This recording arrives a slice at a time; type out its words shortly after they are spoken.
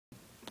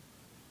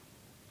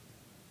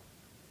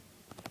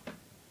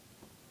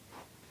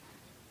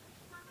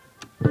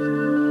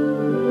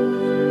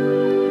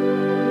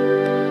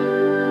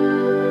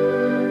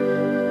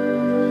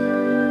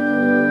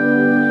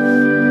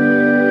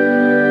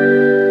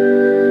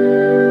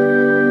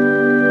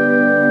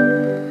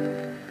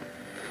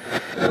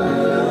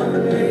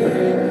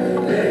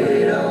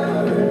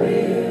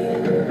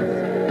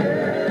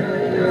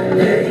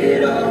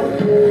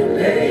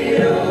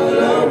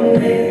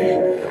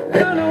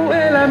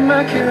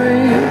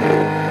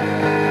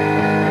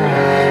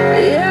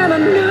Yeah, I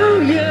know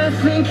you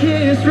think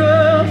it's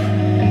rough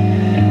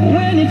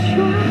when you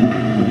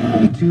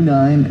try.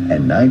 29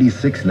 and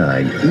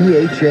 96.9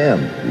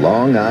 EHM,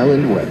 Long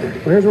Island weather.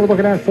 Well, here's what we're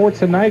looking at for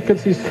tonight. Could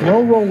see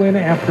snow roll in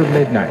after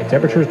midnight.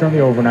 Temperatures during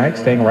the overnight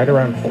staying right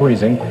around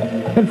freezing.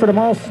 And for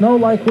tomorrow, snow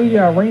likely,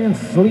 rain and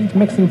sleet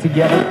mixing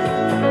together.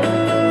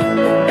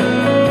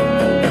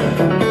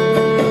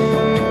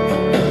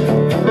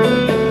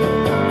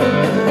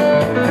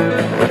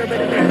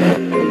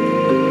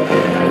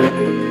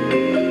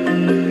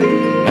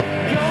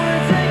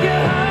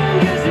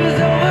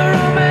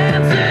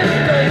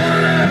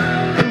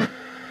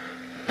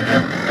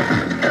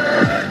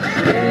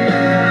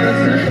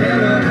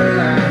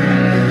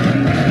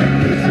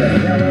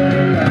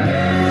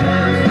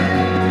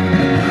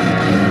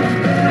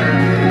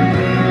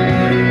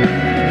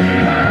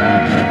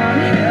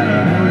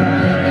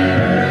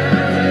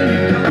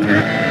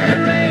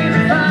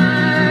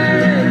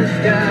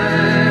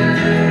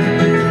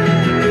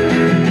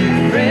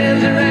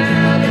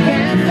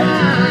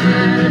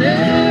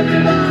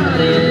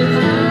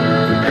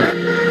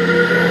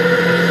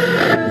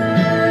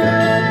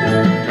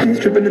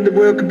 Tripping in the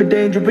world could be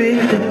dangerous.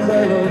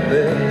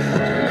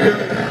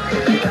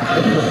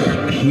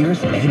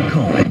 Here's Ed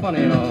Cohen.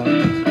 Funny,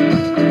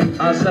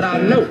 I said I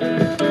know.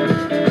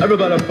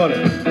 Everybody funny.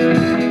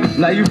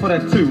 Now you for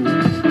that too.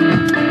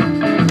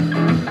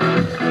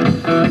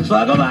 So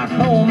I go back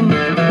home.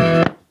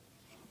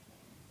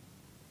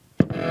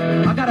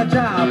 I got a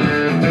job.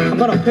 I'm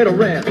gonna pay the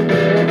rent.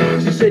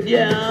 She said,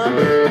 yeah.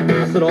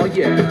 I said, oh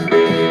yeah.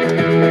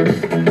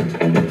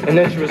 And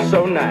then she was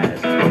so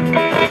nice.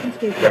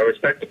 Do I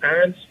respect the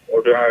parents,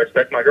 or do I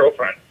respect my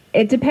girlfriend?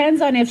 It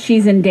depends on if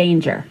she's in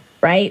danger,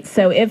 right?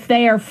 So if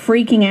they are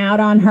freaking out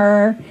on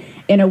her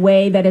in a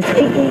way that is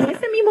taking ese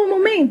mismo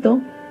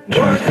momento.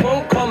 Words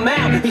won't come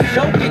out. He's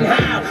joking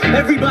how?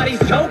 Everybody's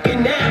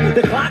joking now.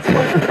 The clock's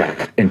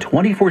in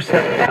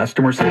 24/7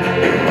 customers.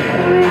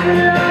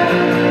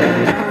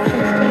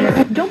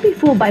 Don't be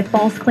fooled by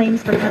false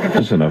claims for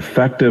It's an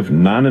effective,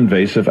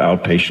 non-invasive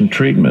outpatient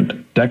treatment.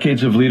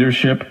 Decades of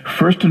leadership,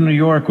 first in New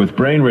York with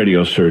brain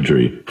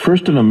radiosurgery,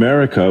 first in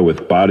America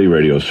with body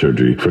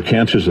radiosurgery for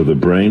cancers of the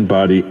brain,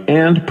 body,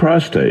 and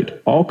prostate,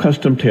 all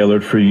custom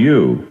tailored for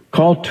you.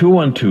 Call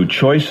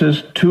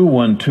 212-CHOICES,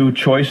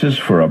 212-CHOICES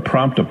for a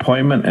prompt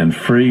appointment and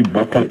free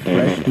booklet.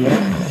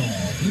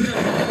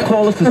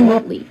 Call us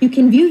remotely. You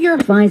can view your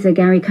advisor,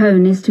 Gary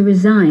Cohn, is to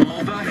resign.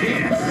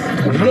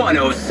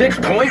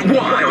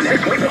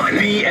 106.1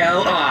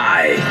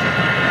 BLI.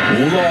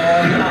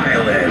 Long